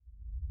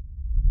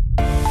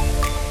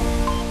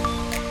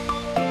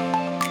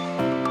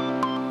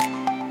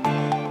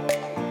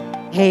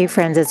Hey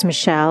friends, it's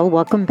Michele.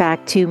 Welcome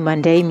back to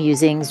Monday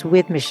Musings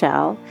with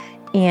Michele.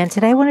 And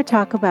today I want to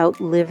talk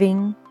about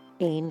living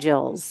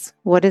angels.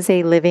 What is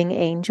a living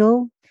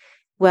angel?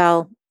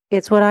 Well,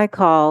 it's what I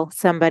call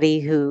somebody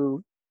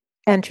who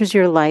enters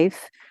your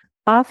life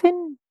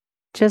often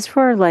just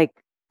for like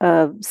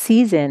a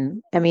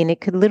season. I mean, it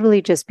could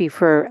literally just be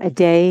for a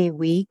day,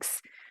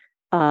 weeks,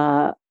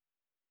 uh,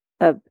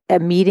 a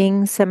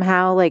meeting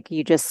somehow, like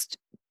you just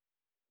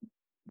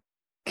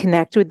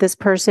connect with this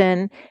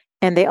person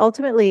and they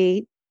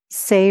ultimately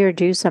say or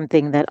do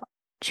something that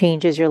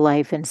changes your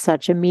life in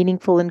such a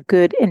meaningful and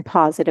good and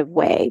positive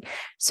way.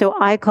 So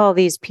I call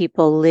these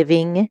people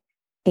living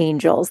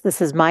angels. This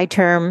is my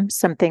term,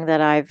 something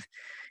that I've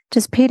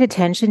just paid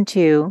attention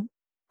to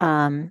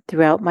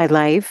throughout my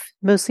life,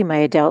 mostly my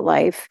adult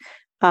life.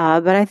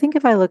 But I think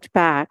if I looked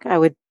back, I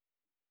would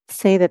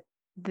say that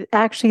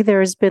actually there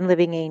has been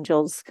living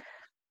angels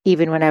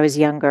even when I was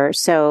younger.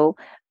 So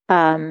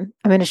I'm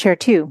going to share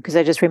two because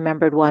I just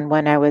remembered one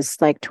when I was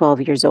like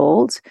 12 years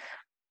old.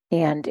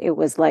 And it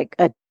was like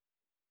a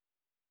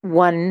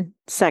 1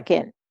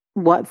 second,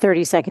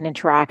 30-second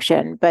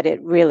interaction, but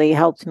it really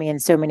helped me in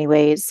so many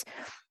ways.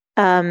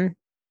 Um,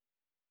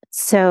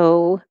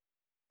 so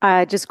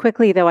just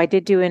quickly, though, I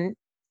did do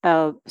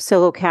a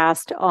solo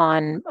cast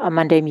on a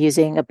Monday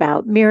Musing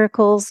about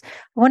miracles.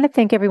 I want to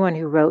thank everyone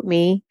who wrote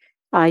me.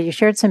 You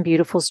shared some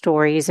beautiful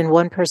stories, and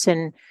one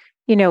person,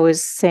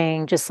 was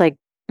saying just like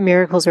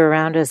miracles are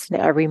around us in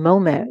every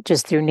moment,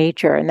 just through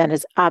nature, and that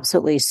is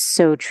absolutely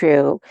so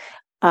true.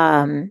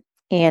 And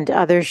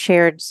others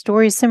shared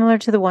stories similar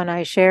to the one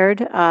I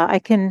shared. I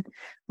can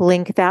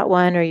link that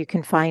one, or you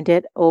can find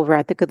it over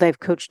at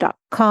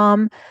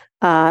thegoodlifecoach.com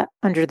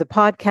under the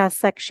podcast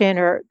section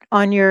or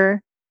on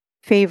your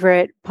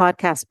favorite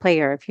podcast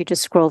player. If you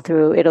just scroll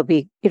through, it'll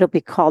be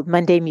called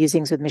Monday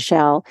Musings with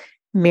Michele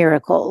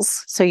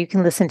Miracles. So you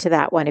can listen to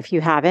that one if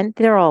you haven't.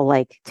 They're all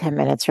like 10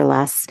 minutes or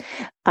less.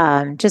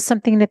 Just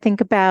something to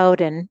think about.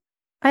 And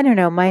I don't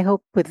know, my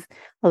hope with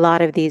a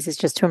lot of these is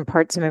just to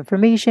impart some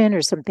information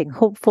or something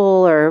hopeful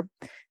or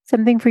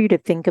something for you to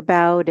think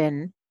about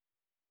and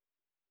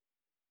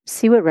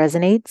see what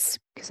resonates.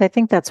 Because I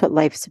think that's what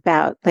life's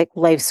about, like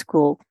life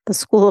school, the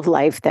school of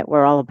life that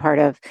we're all a part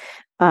of.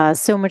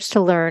 So much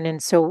to learn,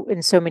 and so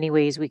in so many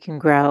ways we can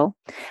grow.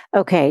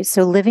 Okay,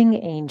 so living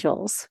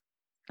angels.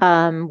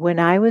 When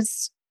I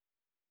was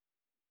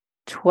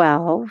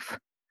 12,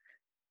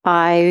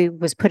 I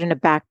was put in a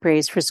back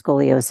brace for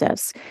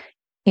scoliosis.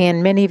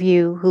 And many of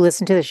you who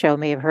listen to the show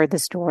may have heard the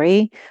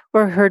story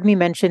or heard me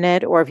mention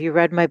it, or if you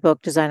read my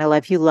book, Design a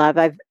Life You Love,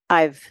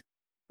 I've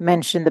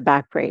mentioned the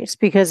back brace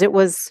because it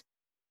was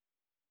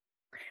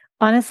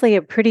honestly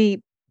a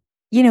pretty,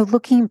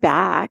 looking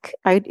back,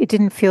 it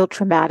didn't feel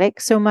traumatic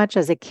so much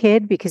as a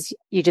kid because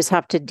you just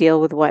have to deal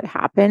with what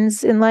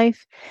happens in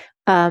life.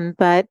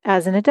 But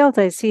as an adult,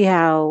 I see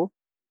how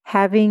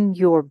having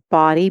your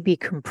body be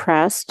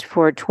compressed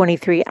for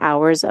 23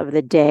 hours of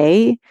the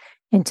day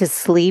and to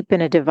sleep in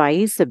a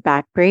device, a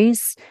back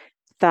brace,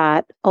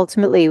 that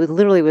ultimately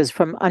literally was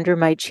from under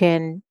my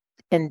chin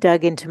and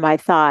dug into my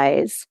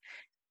thighs,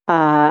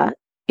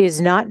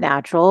 is not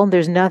natural.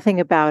 There's nothing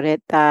about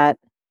it that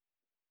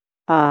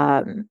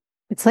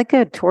it's like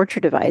a torture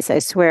device, I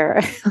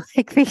swear.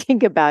 Like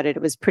thinking about it,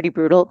 it was pretty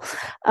brutal.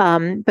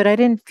 But I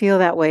didn't feel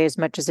that way as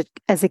much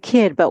as a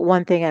kid. But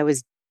one thing I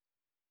was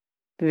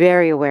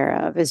very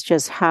aware of is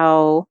just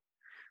how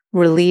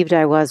relieved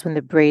I was when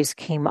the brace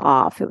came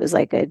off. It was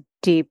like a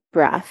deep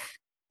breath,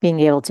 being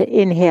able to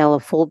inhale a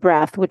full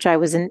breath, which I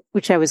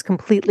was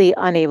completely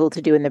unable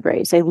to do in the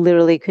brace. I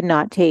literally could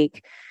not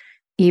take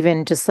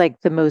even just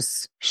like the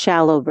most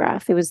shallow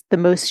breath. It was the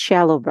most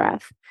shallow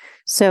breath.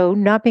 So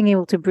not being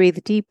able to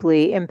breathe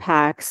deeply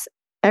impacts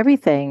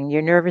everything,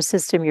 your nervous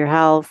system, your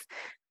health,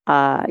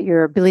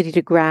 your ability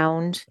to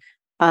ground.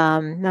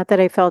 Not that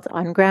I felt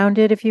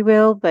ungrounded, if you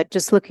will, but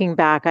just looking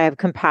back, I have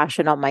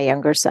compassion on my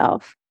younger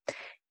self.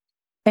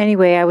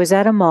 Anyway, I was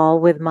at a mall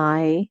with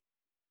my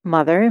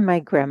mother and my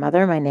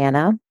grandmother, my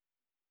Nana,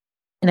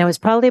 and I was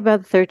probably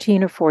about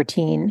 13 or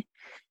 14.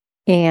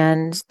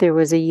 And there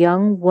was a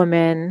young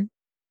woman,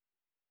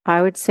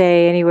 I would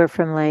say anywhere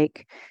from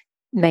like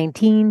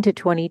 19 to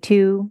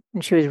 22,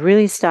 and she was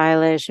really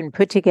stylish and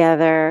put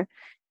together.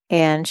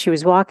 And she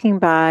was walking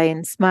by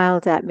and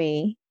smiled at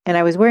me. And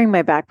I was wearing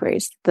my back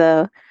brace,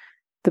 the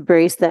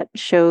brace that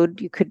showed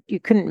you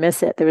couldn't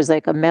miss it. There was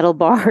like a metal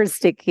bar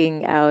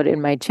sticking out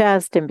in my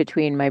chest and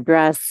between my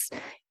breasts,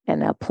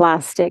 and a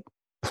plastic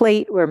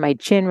plate where my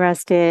chin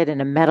rested,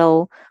 and a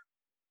metal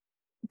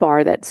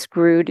bar that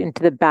screwed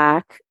into the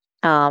back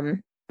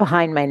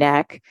behind my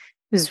neck. It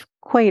was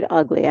quite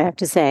ugly, I have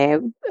to say.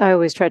 I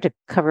always tried to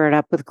cover it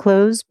up with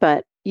clothes,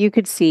 but you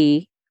could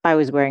see I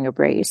was wearing a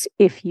brace.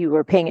 If you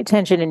were paying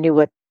attention and knew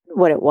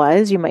what it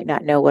was, you might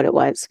not know what it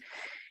was.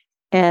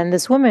 And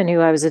this woman who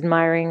I was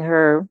admiring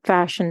her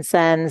fashion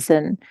sense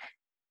and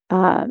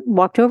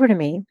walked over to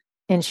me,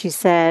 and she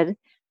said,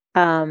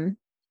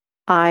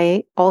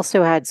 I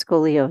also had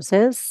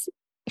scoliosis.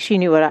 She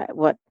knew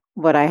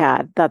what I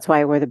had. That's why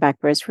I wear the back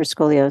brace, for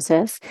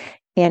scoliosis.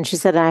 And she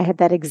said, I had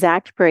that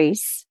exact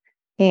brace.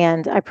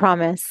 And I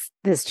promise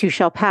this too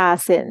shall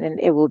pass and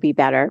it will be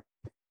better.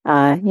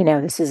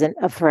 This isn't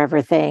a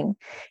forever thing.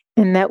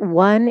 And that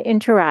one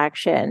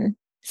interaction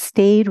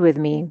stayed with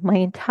me my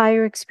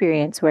entire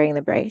experience wearing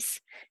the brace.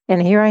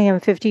 And here I am,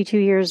 52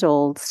 years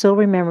old, still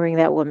remembering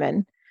that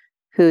woman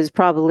who's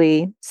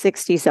probably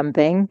 60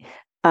 something,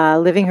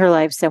 living her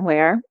life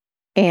somewhere.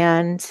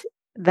 And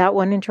that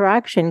one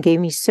interaction gave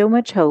me so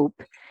much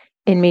hope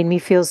and made me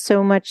feel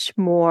so much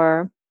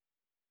more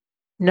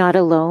not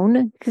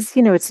alone, because,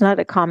 it's not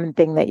a common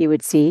thing that you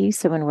would see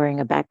someone wearing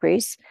a back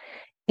brace.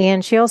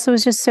 And she also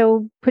was just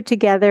so put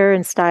together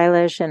and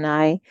stylish. And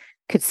I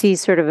could see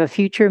sort of a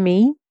future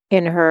me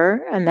in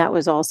her. And that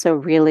was also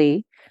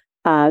really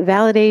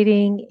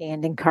validating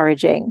and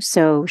encouraging.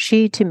 So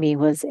she, to me,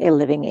 was a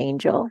living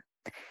angel.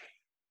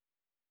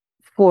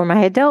 For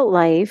my adult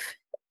life,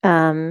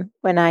 when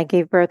I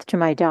gave birth to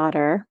my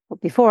daughter, well,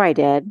 before I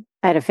did,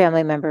 I had a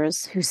family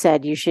members who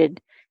said, you should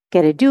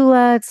get a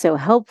doula. It's so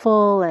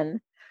helpful. And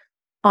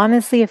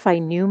honestly, if I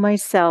knew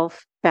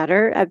myself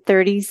better at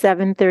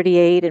 37,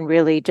 38, and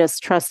really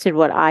just trusted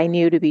what I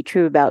knew to be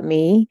true about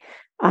me,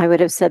 I would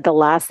have said the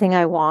last thing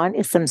I want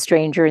is some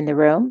stranger in the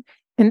room.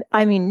 And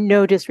I mean,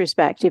 no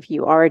disrespect if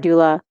you are a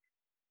doula.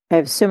 I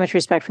have so much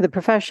respect for the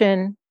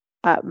profession.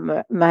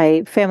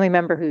 My family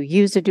member who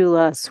used a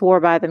doula swore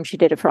by them. She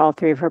did it for all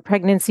three of her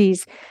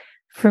pregnancies.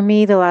 For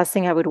me, the last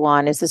thing I would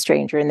want is a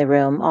stranger in the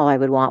room. All I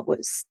would want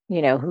was,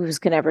 who's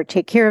going to ever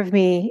take care of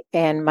me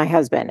and my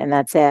husband, and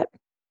that's it.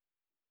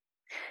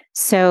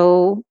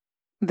 So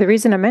the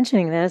reason I'm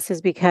mentioning this is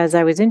because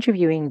I was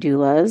interviewing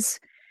doulas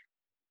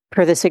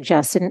per the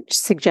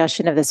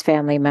suggestion of this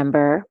family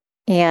member,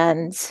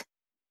 and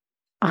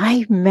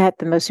I met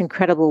the most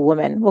incredible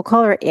woman. We'll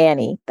call her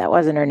Annie. That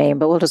wasn't her name,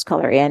 but we'll just call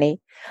her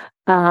Annie.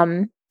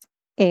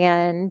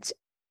 And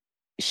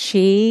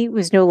she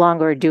was no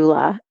longer a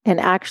doula. And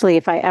actually,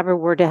 if I ever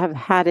were to have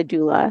had a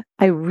doula,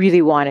 I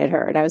really wanted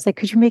her. And I was like,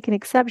 could you make an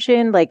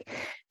exception? Like,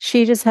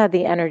 she just had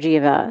the energy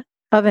of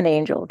an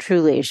angel,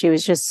 truly. She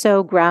was just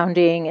so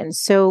grounding and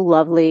so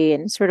lovely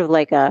and sort of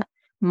like a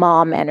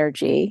mom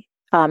energy,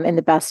 in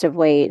the best of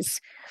ways.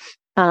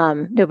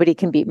 Nobody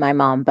can beat my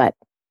mom, but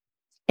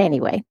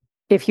anyway,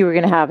 if you were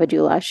going to have a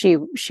doula,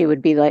 she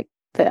would be like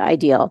the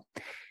ideal.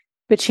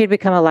 But she had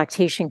become a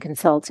lactation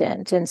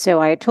consultant. And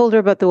so I had told her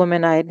about the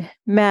woman I'd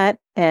met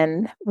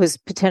and was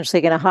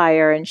potentially going to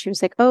hire. And she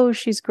was like, oh,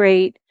 she's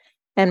great.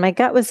 And my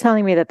gut was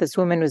telling me that this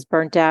woman was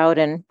burnt out.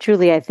 And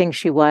truly, I think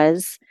she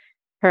was.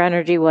 Her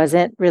energy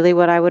wasn't really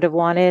what I would have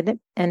wanted.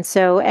 And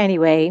so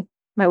anyway,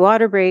 my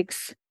water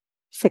breaks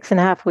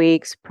 6.5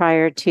 weeks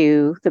prior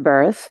to the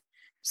birth.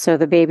 So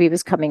the baby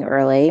was coming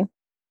early.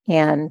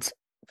 And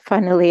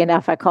funnily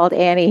enough, I called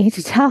Annie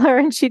to tell her,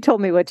 and she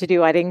told me what to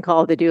do. I didn't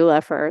call the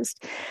doula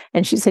first.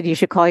 And she said, you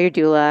should call your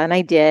doula. And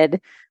I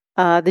did.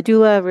 The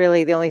doula,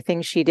 really, the only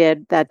thing she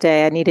did that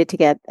day, I needed to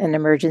get an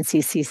emergency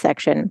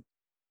C-section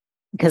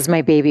because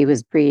my baby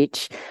was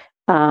breech.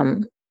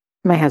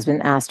 My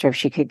husband asked her if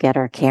she could get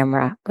our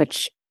camera,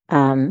 which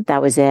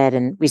that was it.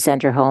 And we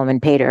sent her home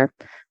and paid her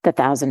the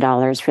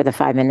 $1,000 for the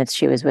 5 minutes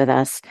she was with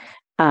us.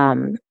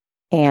 And,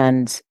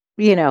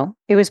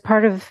 it was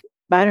part of,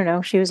 I don't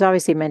know, she was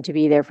obviously meant to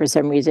be there for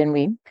some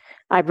reason.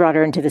 I brought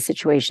her into the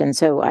situation.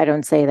 So I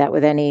don't say that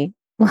with any,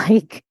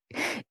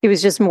 it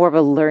was just more of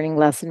a learning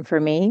lesson for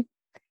me.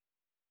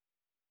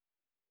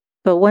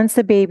 But once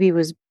the baby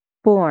was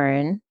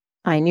born,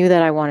 I knew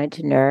that I wanted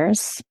to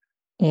nurse.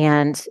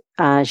 And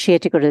she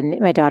had to go to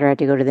my daughter had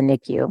to go to the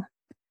NICU,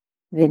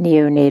 the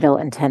neonatal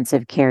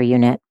intensive care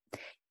unit.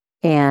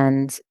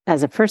 And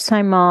as a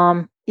first-time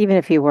mom, even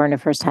if you weren't a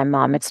first-time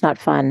mom, it's not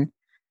fun.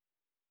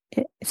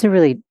 It's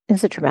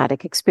a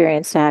traumatic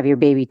experience to have your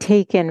baby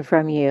taken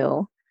from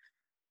you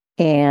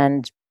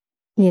and,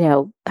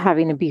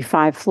 having to be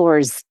 5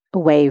 floors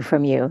away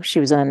from you. She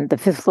was on the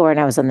 5th floor and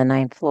I was on the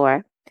 9th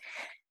floor.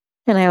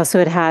 And I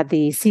also had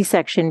the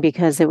C-section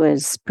because it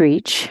was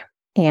breech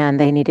and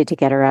they needed to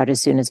get her out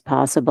as soon as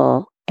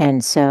possible.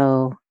 And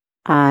so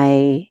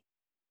I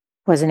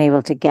wasn't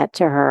able to get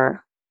to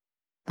her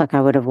like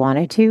I would have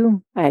wanted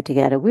to. I had to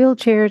get a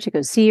wheelchair to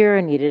go see her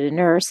and needed a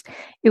nurse.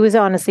 It was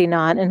honestly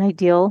not an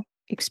ideal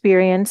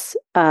experience.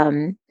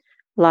 A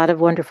lot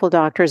of wonderful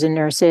doctors and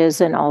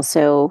nurses, and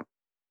also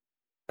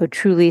a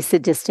truly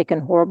sadistic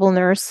and horrible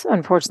nurse,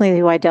 unfortunately,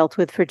 who I dealt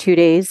with for 2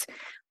 days,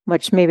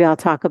 which maybe I'll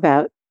talk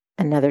about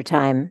another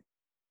time.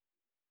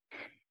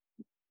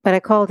 But I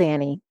called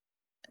Annie,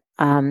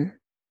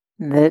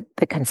 the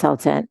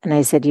consultant, and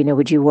I said,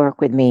 would you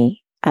work with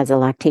me as a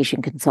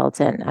lactation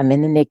consultant? I'm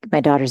in the NICU,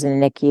 my daughter's in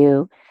the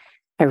NICU.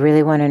 I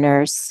really want a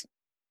nurse.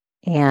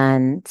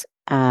 And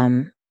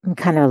I'm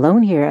kind of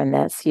alone here in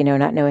this,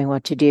 not knowing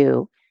what to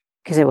do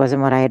because it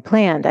wasn't what I had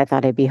planned. I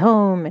thought I'd be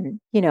home and,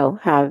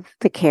 have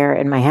the care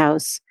in my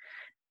house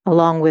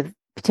along with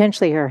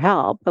potentially her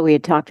help. But we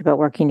had talked about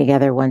working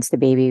together once the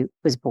baby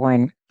was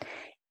born.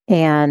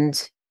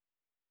 And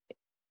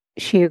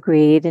she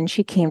agreed and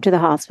she came to the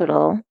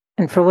hospital.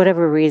 And for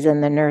whatever reason,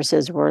 the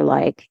nurses were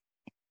like,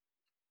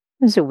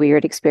 It was a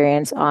weird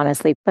experience,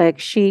 honestly. Like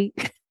she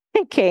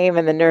came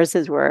and the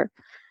nurses were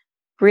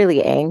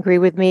really angry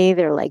with me.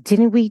 They're like,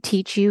 didn't we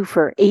teach you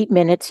for 8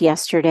 minutes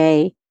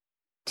yesterday?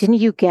 Didn't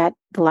you get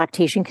the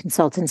lactation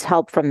consultant's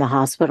help from the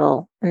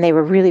hospital? And they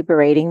were really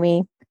berating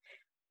me.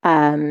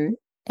 Um,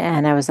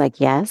 and I was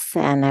like, yes,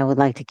 and I would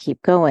like to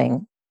keep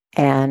going.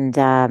 And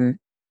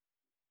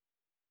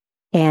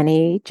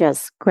Annie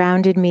just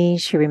grounded me.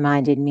 She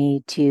reminded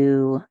me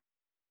to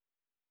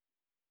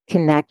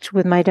connect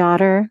with my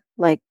daughter,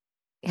 like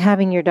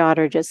having your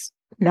daughter just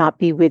not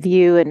be with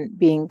you and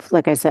being,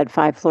 like I said,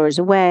 5 floors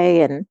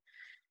away and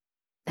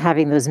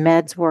having those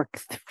meds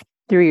work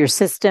through your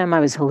system. I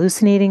was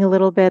hallucinating a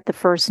little bit the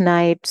first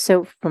night.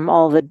 So from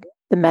all the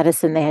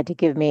medicine they had to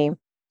give me,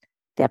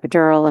 the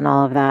epidural and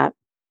all of that.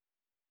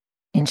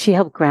 And she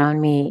helped ground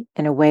me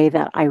in a way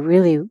that I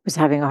really was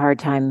having a hard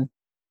time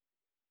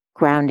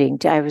grounding.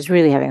 I was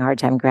really having a hard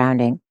time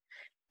grounding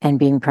and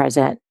being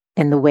present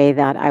in the way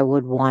that I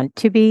would want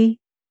to be.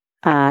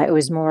 It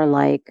was more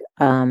like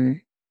I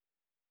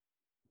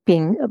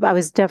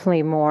was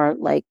definitely more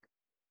like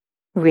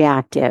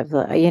reactive.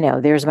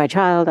 There's my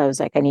child. I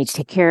was like, I need to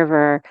take care of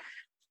her.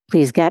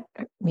 Please get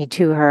me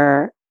to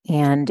her.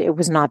 And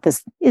it's not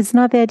the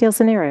ideal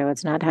scenario.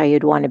 It's not how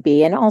you'd want to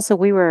be. And also,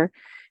 we were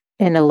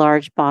in a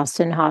large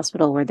Boston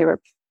hospital where there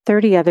were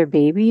 30 other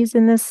babies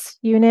in this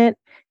unit.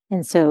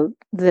 And so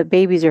the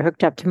babies are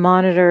hooked up to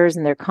monitors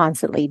and they're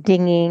constantly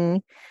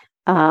dinging.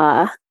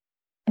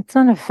 It's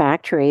not a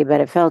factory,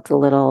 but it felt a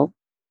little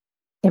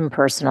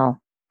impersonal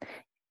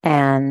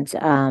and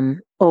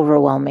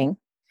overwhelming.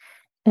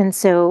 And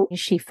so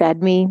she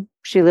fed me.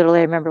 She literally,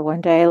 I remember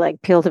one day,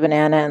 like peeled a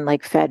banana and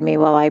like fed me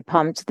while I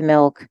pumped the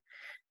milk,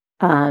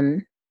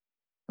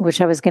 which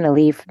I was going to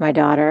leave for my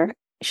daughter.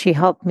 She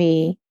helped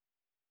me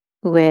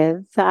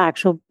with the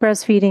actual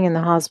breastfeeding in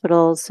the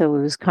hospital. So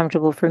it was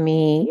comfortable for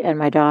me and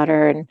my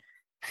daughter and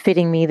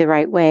fitting me the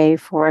right way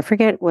I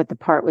forget what the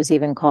part was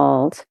even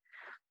called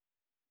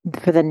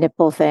for the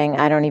nipple thing.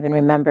 I don't even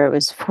remember. It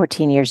was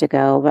 14 years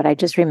ago, but I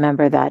just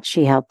remember that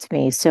she helped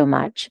me so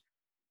much.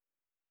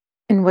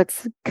 And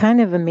what's kind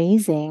of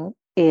amazing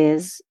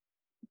is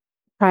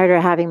prior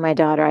to having my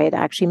daughter, I had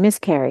actually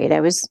miscarried.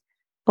 I was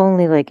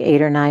only like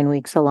 8 or 9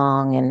 weeks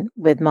along. And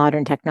with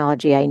modern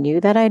technology, I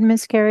knew that I'd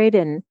miscarried.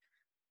 And,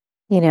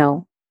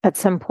 at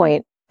some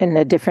point in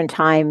a different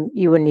time,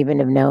 you wouldn't even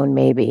have known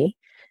maybe.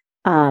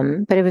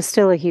 But it was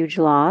still a huge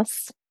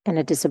loss and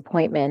a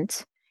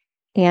disappointment.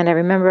 And I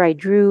remember I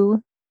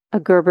drew a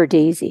Gerber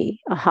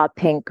daisy, a hot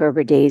pink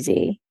Gerber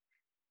daisy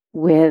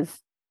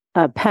with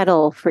a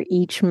petal for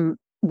each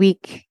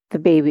week the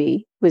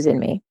baby was in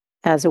me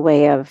as a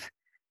way of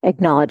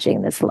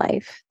acknowledging this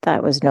life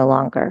that was no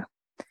longer.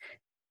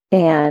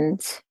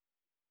 And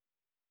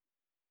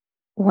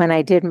when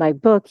I did my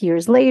book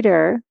years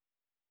later,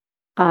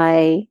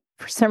 I,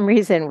 for some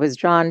reason, was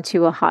drawn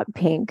to a hot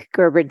pink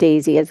Gerber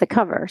daisy as the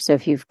cover. So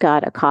if you've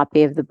got a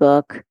copy of the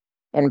book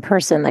in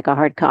person, like a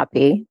hard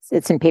copy,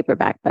 it's in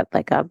paperback, but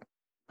like a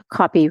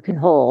copy you can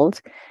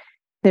hold,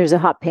 there's a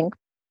hot pink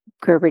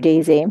Gerber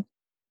daisy.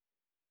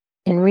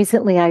 And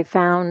recently I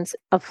found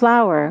a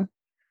flower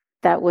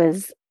that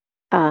was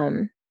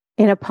in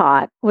a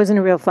pot. It wasn't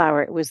a real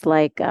flower. It was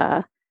like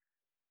a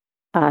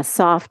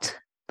soft,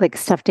 like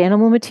stuffed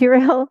animal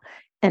material,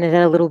 and it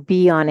had a little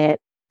bee on it.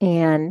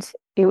 And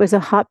it was a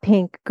hot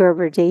pink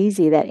Gerber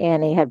daisy that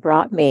Annie had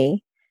brought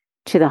me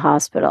to the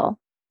hospital.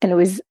 And it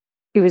was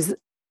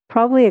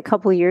probably a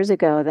couple years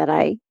ago that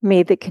I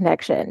made the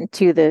connection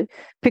to the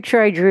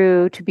picture I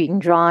drew to being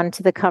drawn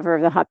to the cover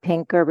of the hot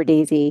pink Gerber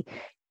daisy.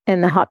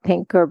 And the hot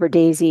pink Gerber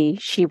daisy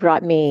she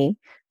brought me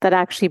that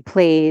actually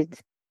played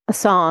a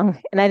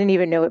song, and I didn't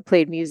even know it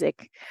played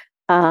music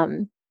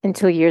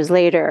until years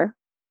later.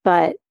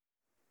 But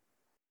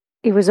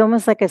it was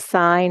almost like a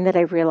sign that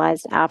I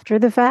realized after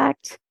the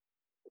fact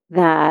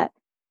that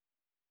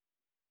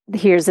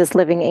here's this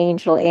living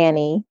angel,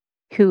 Annie,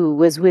 who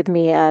was with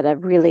me at a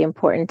really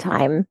important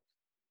time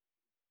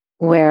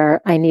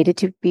where I needed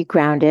to be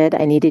grounded,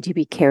 I needed to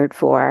be cared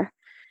for.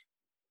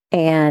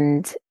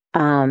 And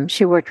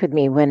she worked with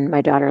me when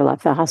my daughter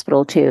left the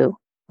hospital too,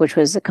 which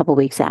was a couple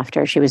weeks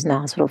after. She was in the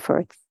hospital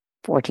for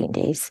 14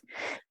 days.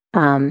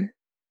 And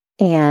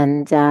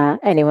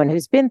anyone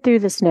who's been through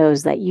this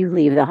knows that you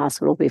leave the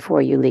hospital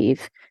before you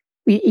leave.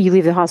 You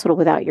leave the hospital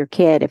without your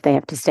kid if they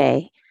have to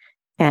stay.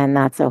 And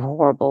that's a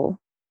horrible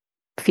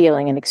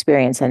feeling and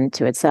experience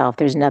unto itself.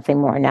 There's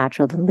nothing more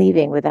natural than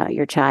leaving without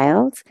your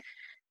child.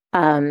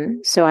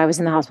 So I was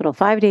in the hospital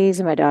 5 days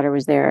and my daughter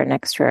was there an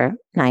extra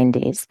 9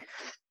 days.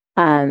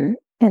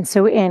 And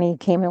so Annie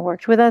came and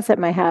worked with us at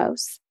my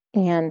house.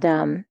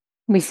 And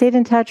we stayed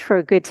in touch for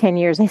a good 10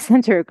 years. I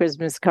sent her a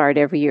Christmas card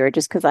every year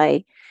just because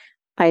I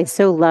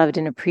so loved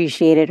and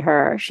appreciated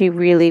her. She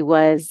really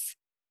was,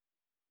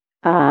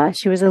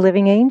 she was a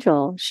living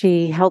angel.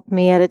 She helped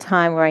me at a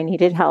time where I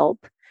needed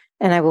help,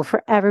 and I will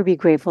forever be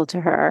grateful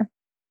to her.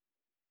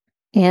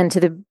 And to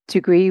the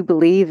degree you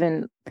believe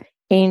in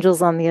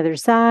angels on the other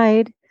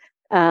side,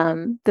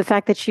 the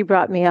fact that she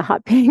brought me a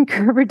hot pink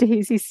Gerber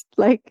daisy,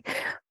 like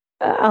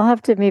I'll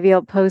have to, maybe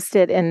I'll post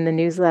it in the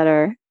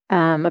newsletter,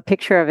 a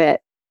picture of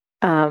it.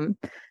 Um,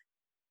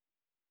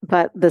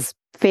 but this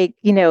fake,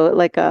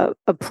 like a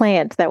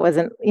plant that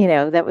wasn't,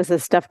 that was a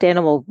stuffed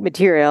animal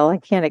material.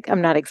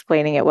 I'm not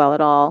explaining it well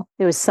at all.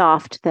 It was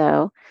soft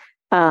though,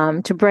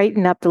 to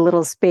brighten up the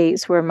little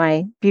space where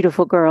my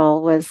beautiful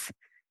girl was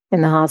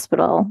in the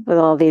hospital with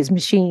all these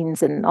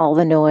machines and all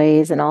the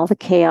noise and all the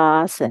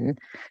chaos and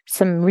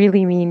some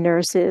really mean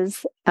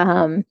nurses.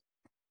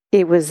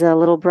 It was a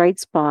little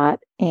bright spot.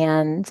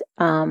 And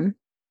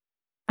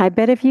I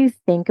bet if you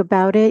think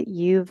about it,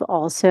 you've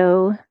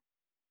also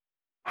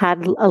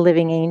had a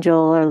living angel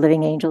or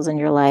living angels in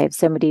your life,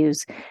 somebody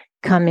who's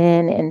come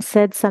in and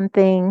said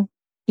something,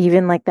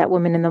 even like that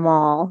woman in the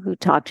mall who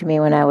talked to me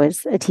when I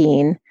was a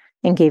teen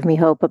and gave me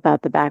hope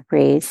about the back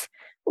brace,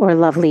 or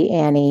lovely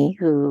Annie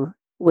who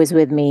was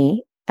with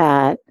me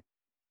at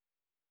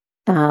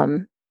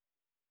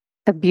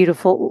a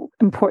beautiful,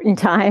 important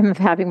time of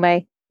having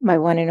my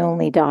one and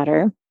only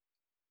daughter,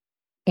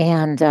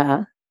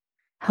 and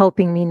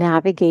helping me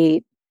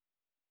navigate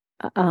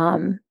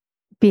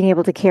being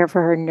able to care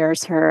for her,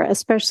 nurse her,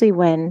 especially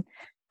when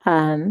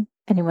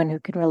anyone who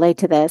can relate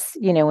to this,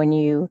 when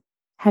you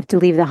have to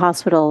leave the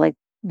hospital, like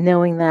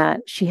knowing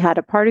that she had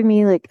a part of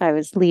me, like I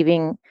was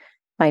leaving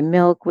my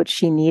milk, which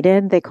she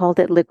needed. They called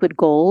it liquid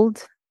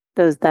gold.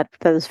 Those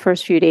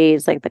first few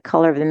days, like the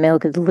color of the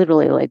milk is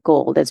literally like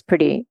gold. It's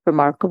pretty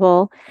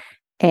remarkable.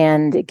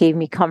 And it gave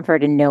me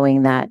comfort in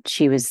knowing that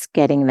she was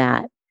getting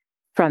that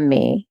from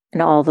me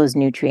and all those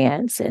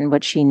nutrients and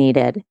what she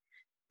needed.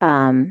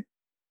 And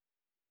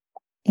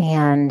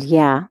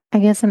yeah, I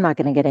guess I'm not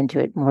going to get into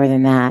it more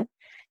than that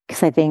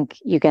because I think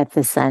you get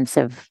the sense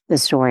of the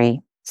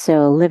story.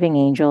 So, living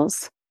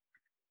angels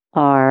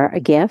are a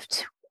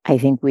gift. I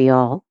think we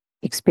all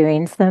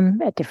experience them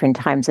at different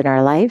times in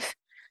our life,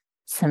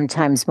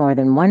 sometimes more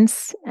than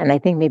once. And I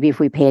think maybe if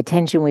we pay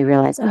attention, we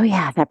realize, oh,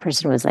 yeah, that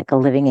person was like a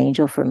living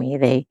angel for me.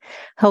 They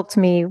helped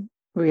me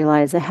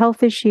realize a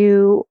health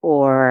issue,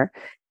 or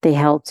they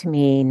helped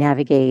me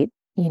navigate,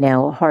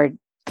 a hard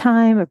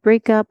time, a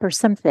breakup, or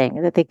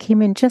something, that they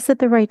came in just at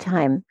the right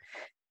time.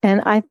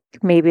 And I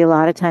think maybe a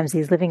lot of times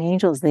these living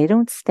angels, they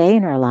don't stay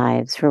in our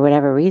lives for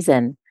whatever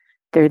reason.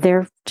 They're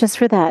there just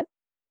for that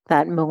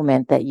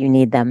moment that you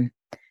need them,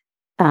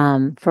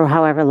 for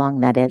however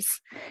long that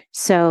is.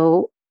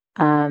 So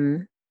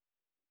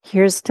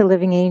here's to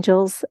living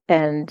angels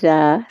and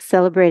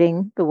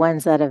celebrating the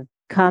ones that have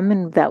come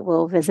and that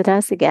will visit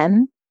us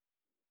again,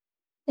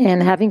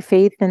 and having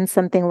faith in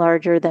something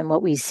larger than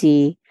what we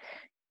see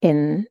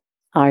in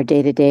our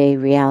day-to-day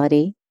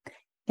reality.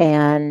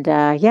 And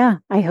yeah,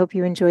 I hope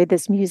you enjoyed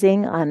this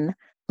musing on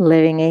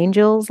living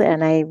angels,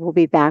 and I will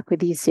be back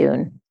with you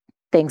soon.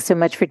 Thanks so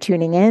much for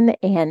tuning in.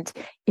 And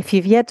if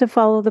you've yet to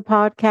follow the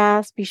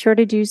podcast, be sure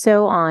to do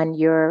so on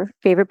your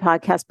favorite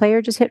podcast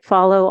player. Just hit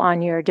follow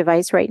on your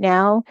device right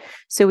now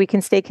so we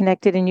can stay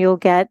connected, and you'll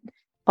get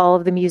all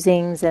of the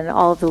musings and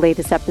all of the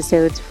latest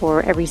episodes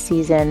for every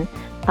season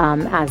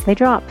as they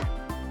drop.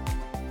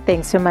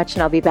 Thanks so much,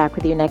 and I'll be back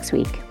with you next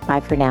week.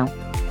 Bye for now.